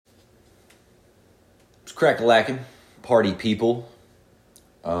Crack-a-lackin', party people.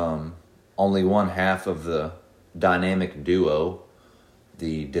 Only one half of the dynamic duo,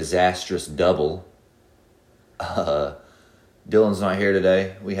 the disastrous double. Dylan's not here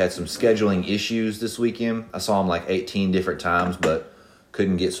today. We had some scheduling issues this weekend. I saw him like 18 different times, but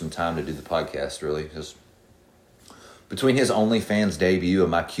couldn't get some time to do the podcast, really. Just between his OnlyFans debut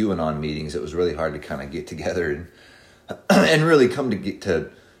and my QAnon meetings, it was really hard to kind of get together and really come to get to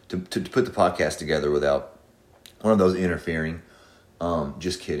put the podcast together without one of those interfering.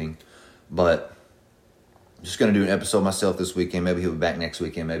 Just kidding. But I'm just going to do an episode myself this weekend. Maybe he'll be back next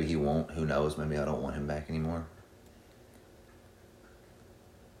weekend. Maybe he won't. Who knows? Maybe I don't want him back anymore.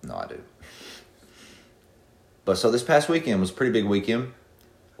 No, I do. But so this past weekend was a pretty big weekend.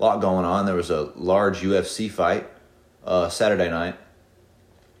 A lot going on. There was a large UFC fight Saturday night.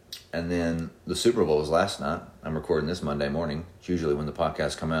 And then the Super Bowl was last night. I'm recording this Monday morning. It's usually when the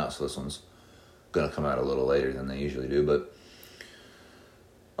podcasts come out, so this one's going to come out a little later than they usually do. But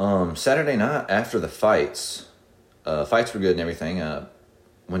Saturday night after the fights were good and everything.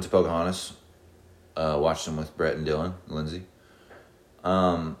 Went to Pocahontas. Watched them with Brett and Dylan, Lindsay.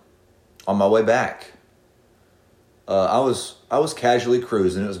 On my way back, I was casually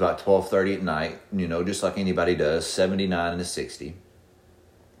cruising. It was about 12:30 at night, just like anybody does, 79 and a 60.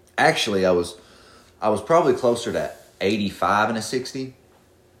 Actually, I was probably closer to 85 and a 60.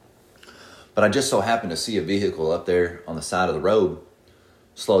 But I just so happened to see a vehicle up there on the side of the road.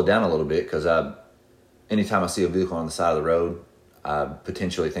 Slowed down a little bit because anytime I see a vehicle on the side of the road, I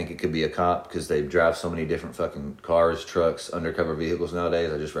potentially think it could be a cop because they drive so many different fucking cars, trucks, undercover vehicles nowadays.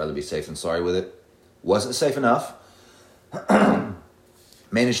 I'd just rather be safe than sorry with it. Wasn't safe enough.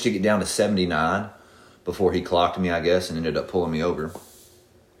 Managed to get down to 79 before he clocked me, I guess, and ended up pulling me over.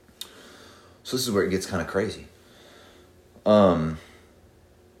 So this is where it gets kind of crazy. I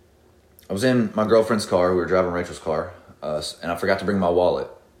was in my girlfriend's car. We were driving Rachel's car, and I forgot to bring my wallet.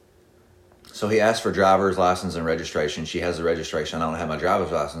 So he asked for driver's license and registration. She has the registration. I don't have my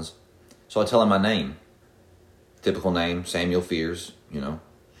driver's license. So I tell him my name. Typical name, Samuel Fears,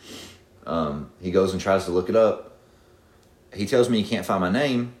 He goes and tries to look it up. He tells me he can't find my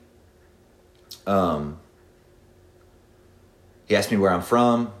name. He asks me where I'm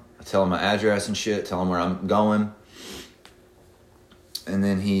from. I tell him my address and shit. Tell him where I'm going. And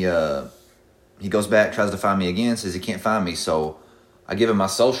then he goes back, tries to find me again, says he can't find me. So I give him my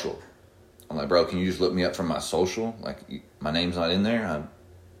social. I'm like, bro, can you just look me up from my social? Like, my name's not in there.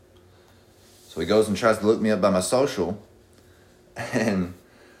 So he goes and tries to look me up by my social. And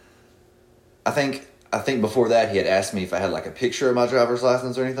I think before that he had asked me if I had like a picture of my driver's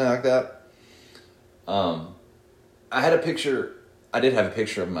license or anything like that. I had a picture. I did have a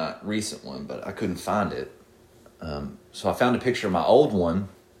picture of my recent one, but I couldn't find it. So I found a picture of my old one,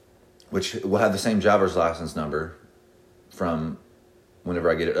 which will have the same driver's license number from whenever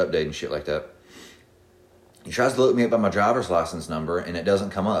I get it updated and shit like that. He tries to look me up by my driver's license number, and it doesn't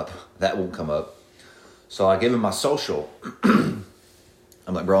come up. That won't come up. So I give him my social. I'm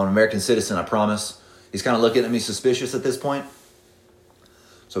like, bro, I'm an American citizen, I promise. He's kind of looking at me suspicious at this point.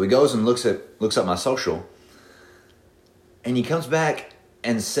 So he goes and looks up my social. And he comes back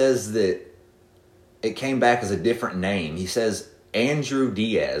and says that it came back as a different name. He says Andrew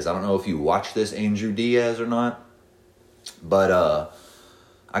Diaz. I don't know if you watch this Andrew Diaz or not. But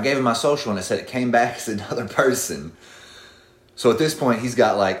I gave him my social and it said it came back as another person. So at this point, he's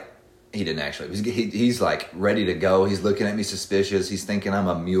got like, he didn't actually. He's like ready to go. He's looking at me suspicious. He's thinking I'm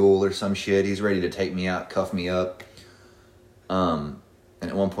a mule or some shit. He's ready to take me out, cuff me up. And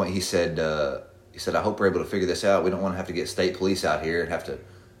at one point he said, I hope we're able to figure this out. We don't want to have to get state police out here and have to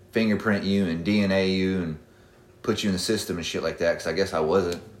fingerprint you and DNA you and put you in the system and shit like that. Because I guess I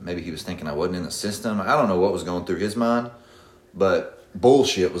wasn't. Maybe he was thinking I wasn't in the system. I don't know what was going through his mind. But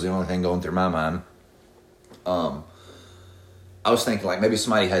bullshit was the only thing going through my mind. I was thinking like maybe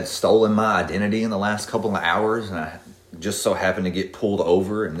somebody had stolen my identity in the last couple of hours and I just so happened to get pulled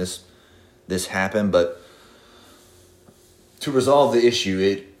over and this happened. But to resolve the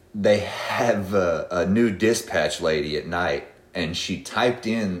issue, they have a new dispatch lady at night, and she typed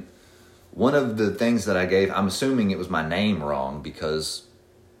in one of the things that I gave. I'm assuming it was my name wrong because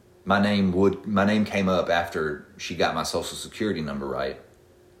my name came up after she got my social security number right.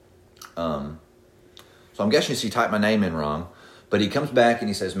 So I'm guessing she typed my name in wrong. But he comes back and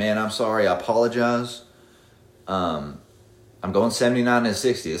he says, man, I'm sorry, I apologize. I'm going 79 and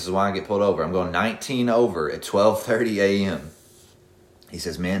 60. This is why I get pulled over. I'm going 19 over at 12:30 a.m. He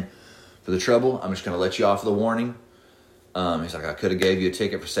says, man, for the trouble, I'm just going to let you off the warning. He's like, I could have gave you a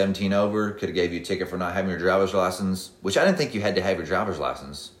ticket for 17 over. Could have gave you a ticket for not having your driver's license, which I didn't think you had to have your driver's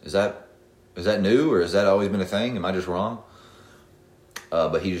license. Is that Is that new or has that always been a thing? Am I just wrong?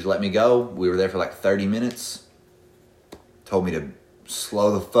 But he just let me go. We were there for like 30 minutes. Told me to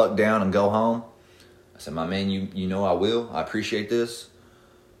slow the fuck down and go home. I said, my man, you know I will. I appreciate this.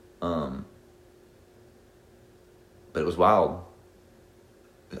 But it was wild.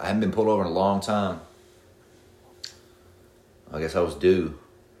 I haven't been pulled over in a long time. I guess I was due.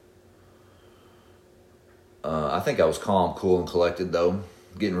 I think I was calm, cool, and collected, though.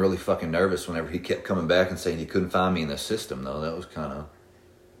 Getting really fucking nervous whenever he kept coming back and saying he couldn't find me in the system, though. That was kind of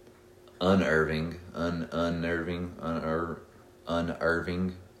unnerving Irving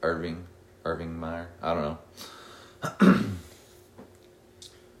Meyer. I don't know.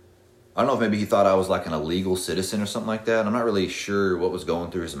 I don't know if maybe he thought I was like an illegal citizen or something like that. I'm not really sure what was going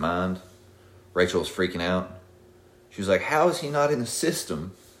through his mind. Rachel was freaking out. She was like, how is he not in the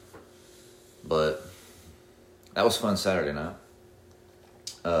system? But that was fun Saturday night.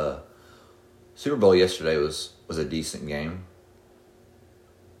 Super Bowl yesterday was a decent game.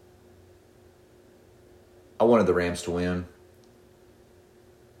 I wanted the Rams to win.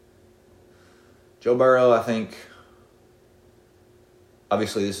 Joe Burrow, I think,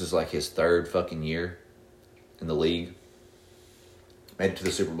 obviously this is like his third fucking year in the league. Made it to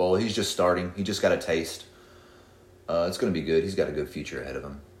the Super Bowl. He's just starting. He just got a taste. It's going to be good. He's got a good future ahead of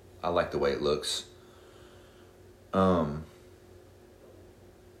him. I like the way it looks. I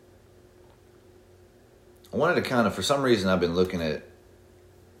wanted to kind of, for some reason, I've been looking at.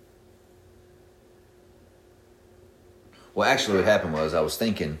 Well, actually, what happened was I was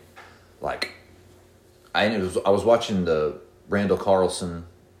thinking, like, I was watching the Randall Carlson,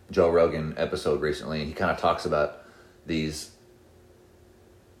 Joe Rogan episode recently, and he kind of talks about these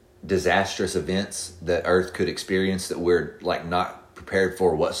disastrous events that Earth could experience that we're like not prepared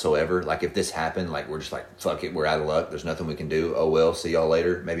for whatsoever. Like if this happened, like we're just like, fuck it, we're out of luck. There's nothing we can do. Oh well, see y'all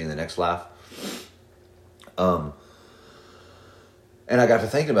later. Maybe in the next life. And I got to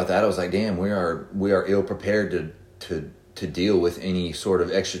thinking about that. I was like, damn, we are ill prepared to deal with any sort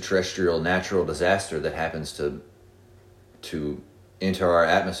of extraterrestrial natural disaster that happens to enter our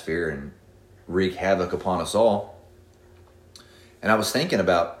atmosphere and wreak havoc upon us all. And I was thinking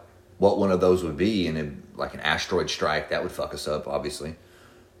about what one of those would be, and like an asteroid strike, that would fuck us up, obviously.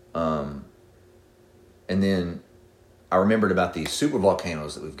 And then I remembered about these super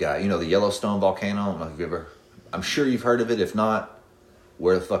volcanoes that we've got. You know, the Yellowstone volcano. I don't know if you've ever. I'm sure you've heard of it. If not,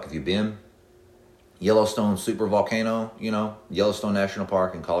 where the fuck have you been? Yellowstone super volcano. You know, Yellowstone National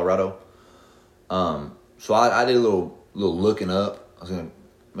Park in Colorado. So I did a little looking up. I'm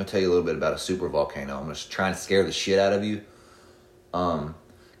gonna tell you a little bit about a super volcano. I'm gonna try and scare the shit out of you.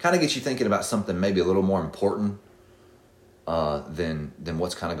 Kind of get you thinking about something maybe a little more important than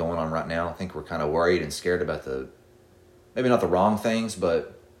what's kind of going on right now. I think we're kind of worried and scared about maybe not the wrong things,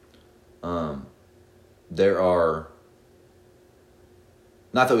 but there are,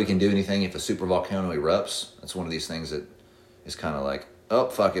 not that we can do anything if a super volcano erupts. That's one of these things that is kind of like, oh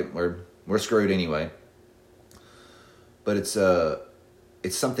fuck it, we're screwed anyway. But it's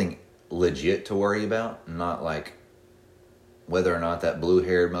something legit to worry about, not like whether or not that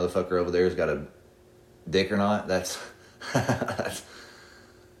blue-haired motherfucker over there has got a dick or not. That's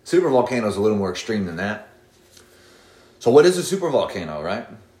super volcano is a little more extreme than that. So what is a super volcano, right?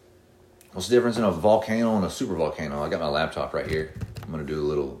 What's the difference in a volcano and a super volcano? I got my laptop right here. I'm going to do a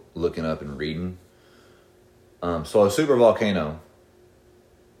little looking up and reading. So a super volcano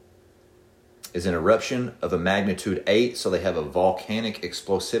is an eruption of a magnitude 8, so they have a volcanic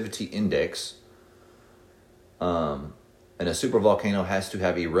explosivity index. And a supervolcano has to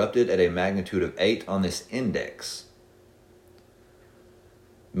have erupted at a magnitude of 8 on this index,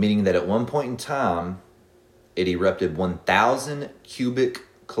 meaning that at one point in time, it erupted 1,000 cubic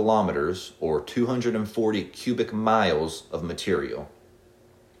kilometers or 240 cubic miles of material.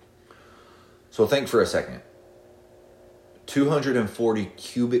 So think for a second. 240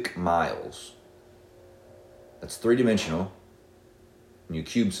 cubic miles. That's three-dimensional. When you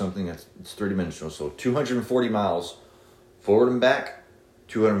cube something, it's three-dimensional. So 240 miles forward and back,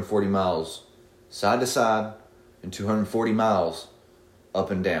 240 miles side to side, and 240 miles up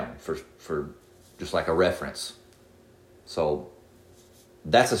and down for just like a reference. So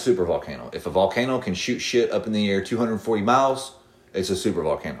that's a supervolcano. If a volcano can shoot shit up in the air 240 miles, it's a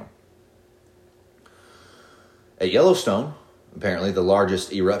supervolcano. At Yellowstone, apparently the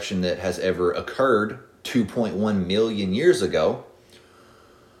largest eruption that has ever occurred 2.1 million years ago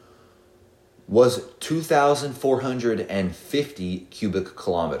was 2,450 cubic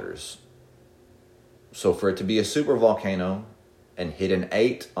kilometers. So for it to be a supervolcano and hit an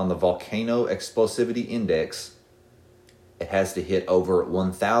 8 on the volcano explosivity index, it has to hit over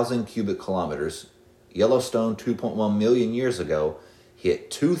 1,000 cubic kilometers. Yellowstone, 2.1 million years ago, hit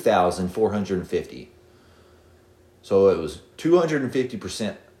 2,450. So it was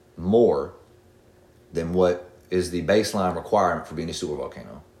 250% more than what is the baseline requirement for being a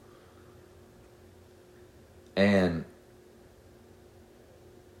supervolcano. And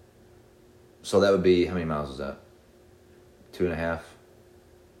so that would be, how many miles is that? 2.5.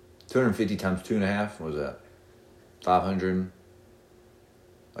 250 times 2.5, what was that? 500,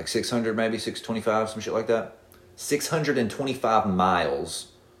 like 600 maybe, 625, some shit like that. 625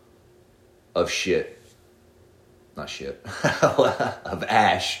 miles of of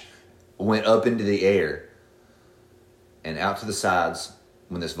ash went up into the air and out to the sides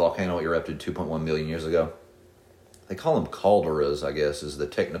when this volcano erupted 2.1 million years ago. They call them calderas, I guess, is the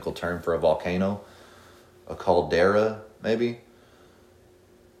technical term for a volcano. A caldera, maybe.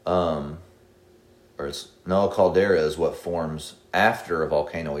 A caldera is what forms after a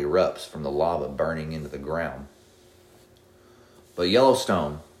volcano erupts from the lava burning into the ground. But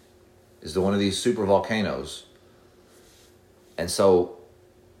Yellowstone is one of these super volcanoes. And so,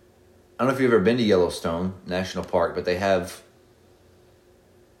 I don't know if you've ever been to Yellowstone National Park, but they have...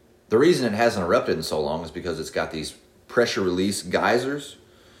 The reason it hasn't erupted in so long is because it's got these pressure release geysers.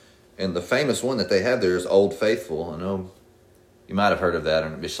 And the famous one that they have there is Old Faithful. I know you might have heard of that.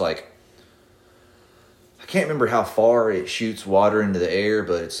 And it's like, I can't remember how far it shoots water into the air,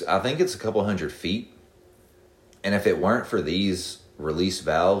 but I think it's a couple 100 feet. And if it weren't for these release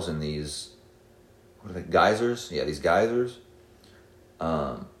valves and these, what are they, geysers? Yeah, these geysers.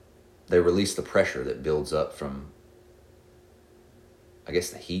 They release the pressure that builds up from, I guess,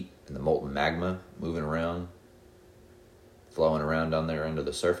 the heat and the molten magma moving around, flowing around down there under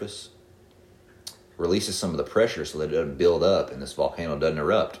the surface. Releases some of the pressure so that it doesn't build up and this volcano doesn't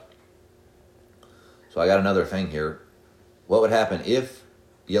erupt. So I got another thing here. What would happen if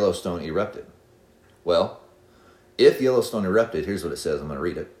Yellowstone erupted? Well, if Yellowstone erupted, here's what it says. I'm going to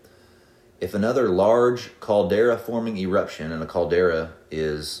read it. If another large caldera-forming eruption, and a caldera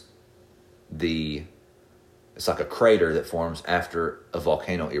is it's like a crater that forms after a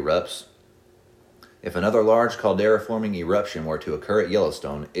volcano erupts. If another large caldera-forming eruption were to occur at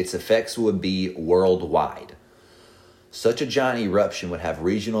Yellowstone, its effects would be worldwide. Such a giant eruption would have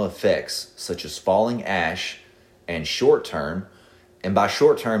regional effects such as falling ash and short-term, and by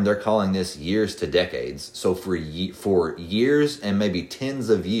short-term they're calling this years to decades. So for years and maybe tens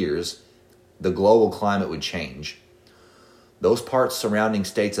of years, the global climate would change. Those parts surrounding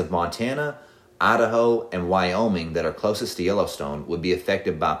states of Montana, Idaho, and Wyoming that are closest to Yellowstone would be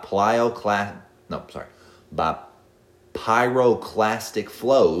affected by pyroclastic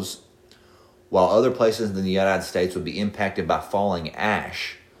flows, while other places in the United States would be impacted by falling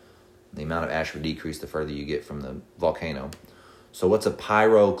ash. The amount of ash would decrease the further you get from the volcano. So what's a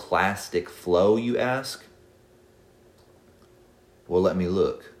pyroclastic flow, you ask? Well, let me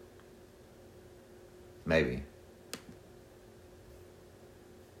look. Maybe.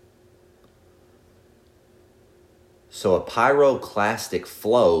 So a pyroclastic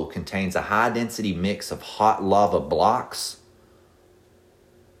flow contains a high-density mix of hot lava blocks,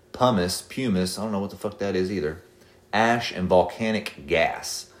 pumice, I don't know what the fuck that is either, ash, and volcanic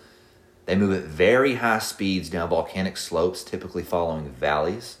gas. They move at very high speeds down volcanic slopes, typically following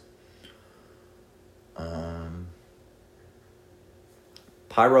valleys.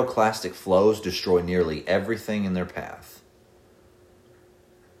 Pyroclastic flows destroy nearly everything in their path.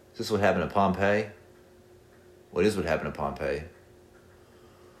 Is this what happened at Pompeii? What is what happened at Pompeii?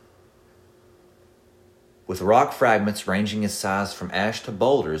 With rock fragments ranging in size from ash to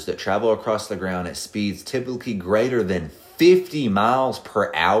boulders that travel across the ground at speeds typically greater than 50 miles per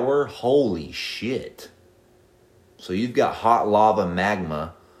hour. Holy shit. So you've got hot lava,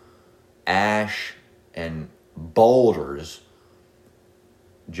 magma, ash, and boulders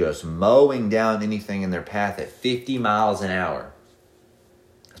just mowing down anything in their path at 50 miles an hour.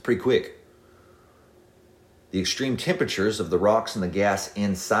 That's pretty quick. The extreme temperatures of the rocks and the gas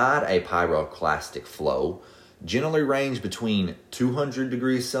inside a pyroclastic flow generally range between 200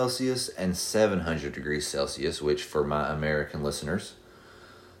 degrees Celsius and 700 degrees Celsius, which for my American listeners,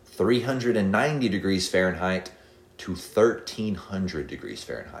 390 degrees Fahrenheit to 1300 degrees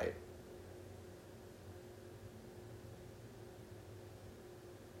Fahrenheit.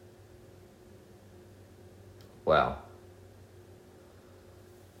 Wow.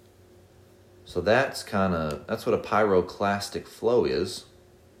 So that's what a pyroclastic flow is.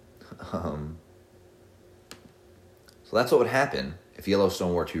 So that's what would happen if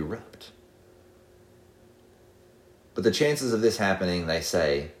Yellowstone were to erupt. But the chances of this happening, they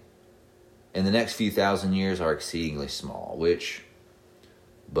say, in the next few thousand years are exceedingly small, which,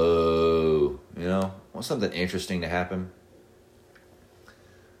 boo, you know, want something interesting to happen?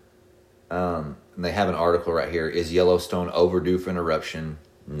 And they have an article right here. Is Yellowstone overdue for an eruption?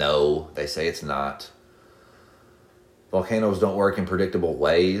 No, they say it's not. Volcanoes don't work in predictable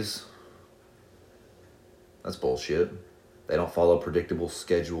ways. That's bullshit. They don't follow predictable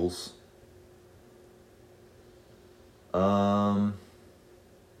schedules. So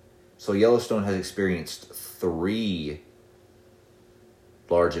Yellowstone has experienced 3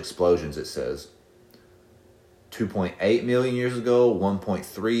 large explosions, it says. 2.8 million years ago,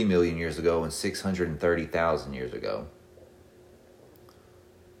 1.3 million years ago, and 630,000 years ago.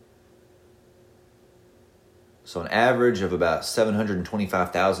 So an average of about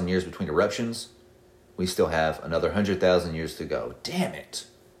 725,000 years between eruptions. We still have another 100,000 years to go. Damn it.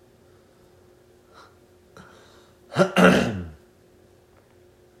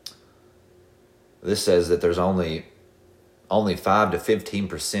 This says that there's only 5 to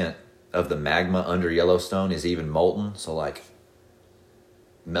 15% of the magma under Yellowstone is even molten, so like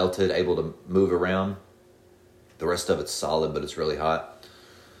melted, able to move around. The rest of it's solid, but it's really hot.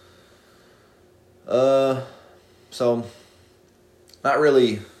 So not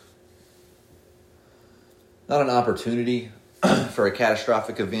an opportunity for a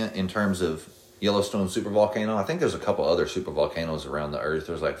catastrophic event in terms of Yellowstone supervolcano. I think there's a couple other supervolcanoes around the earth.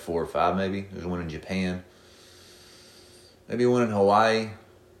 There's like 4 or 5 maybe. There's one in Japan. Maybe one in Hawaii.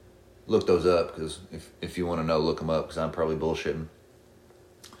 Look those up, because if you want to know, look them up, because I'm probably bullshitting.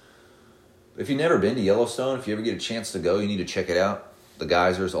 If you've never been to Yellowstone, if you ever get a chance to go, you need to check it out. The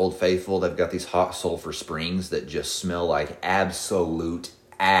geysers, Old Faithful, they've got these hot sulfur springs that just smell like absolute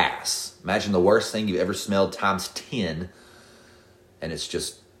ass. Imagine the worst thing you've ever smelled times 10, and it's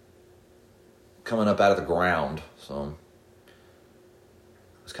just coming up out of the ground. So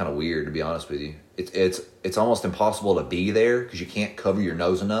it's kind of weird, to be honest with you. It's almost impossible to be there because you can't cover your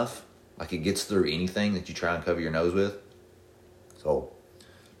nose enough. Like, it gets through anything that you try and cover your nose with. So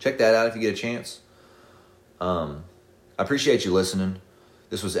check that out if you get a chance. I appreciate you listening.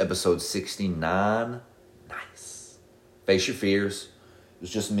 This was episode 69. Nice. Face your fears. It was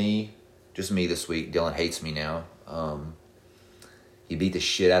just me this week. Dylan hates me now. He beat the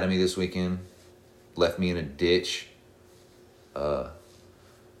shit out of me this weekend. Left me in a ditch. So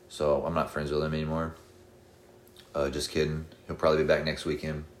I'm not friends with him anymore. Just kidding. He'll probably be back next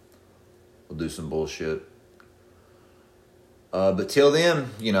weekend. We'll do some bullshit. But till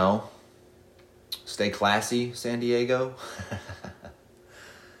then, you know, stay classy, San Diego.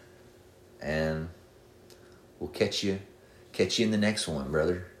 And we'll catch you in the next one,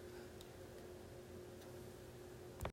 brother.